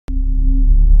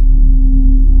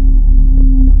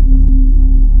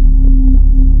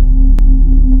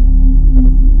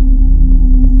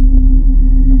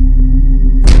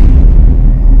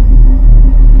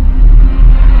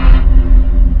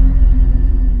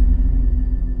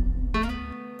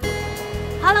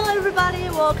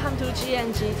to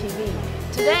GNG TV.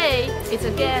 Today is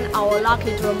again our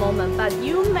lucky draw moment, but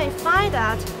you may find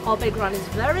that our background is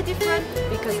very different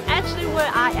because actually where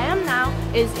I am now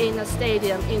is in a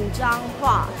stadium in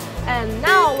Zhanghua. And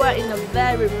now we're in a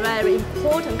very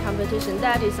important competition,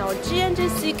 that is our GNG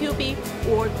CQB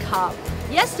World Cup.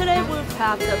 Yesterday we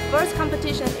have the first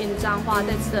competition in Zhanghua,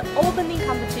 that's the opening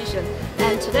competition.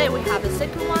 And today we have the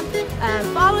second one. And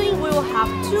following we will have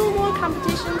two more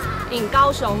competitions in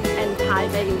Kaohsiung and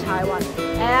Taipei in Taiwan.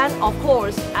 And of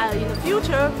course, in the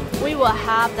future, we will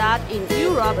have that in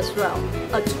Europe as well,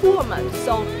 a tournament.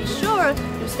 So be sure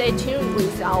to stay tuned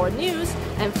with our news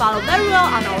and follow very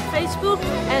well on our Facebook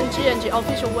and GNG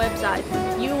official website.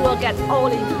 You will get all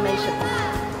the information.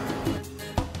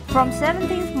 From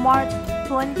 17th March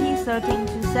 2013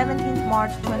 to 17th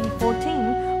March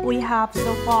 2014, we have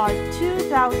so far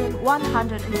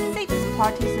 2,106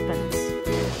 participants.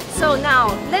 So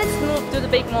now, let's move to the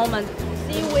big moment.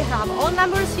 See, we have all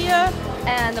numbers here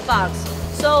and the box.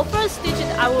 So first digit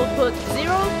I will put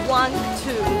 0, 1,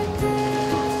 2.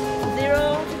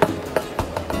 0,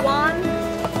 1,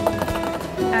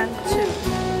 and 2.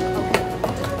 Okay,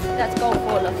 let's go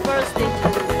for the first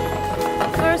digit. The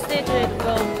first digit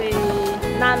will be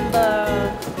number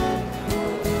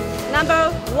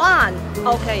 1.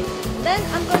 Okay, then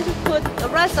I'm going to put the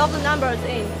rest of the numbers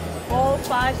in. 4,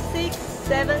 5, 6,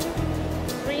 7,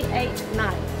 3, 8,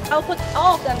 9. I'll put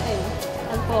all of them in,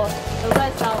 and for the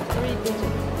rest of 3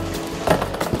 digits.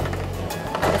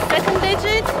 The second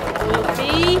digit will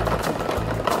be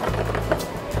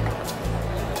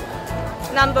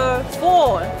number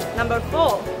 4.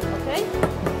 Okay.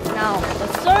 Now the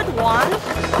third one.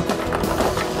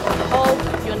 Hope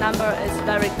your number is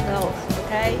very close.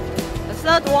 Okay. The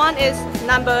third one is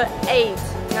number 8.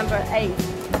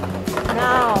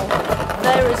 Now,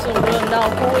 very soon we'll know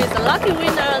who is the lucky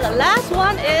winner. The last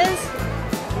one is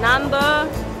number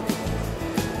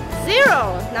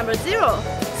 0.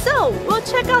 So we'll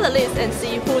check out the list and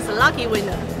see who's the lucky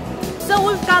winner. So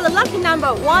we've got the lucky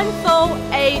number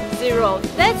 1480.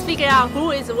 Let's figure out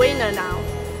who is the winner now.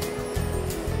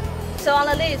 So on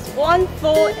the list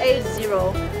 1480,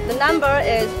 the number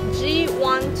is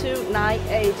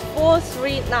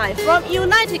G1298439 from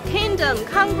United Kingdom.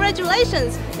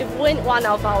 Congratulations! You've won one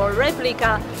of our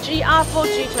replica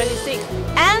GR4G26,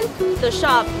 and the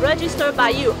shop registered by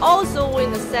you also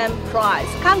win the same prize.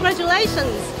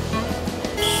 Congratulations!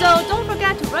 So don't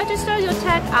forget to register your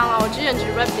tag on our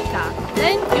GNG replica.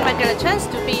 Then you might get a chance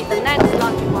to be the next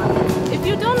lucky one. If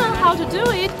you don't know how to do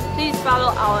it, please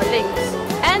follow our links.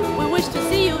 And we wish to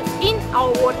see you in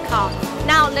our World Cup.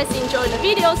 Now let's enjoy the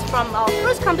videos from our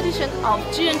first competition of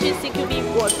GNG CQB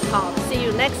World Cup. See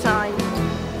you next time.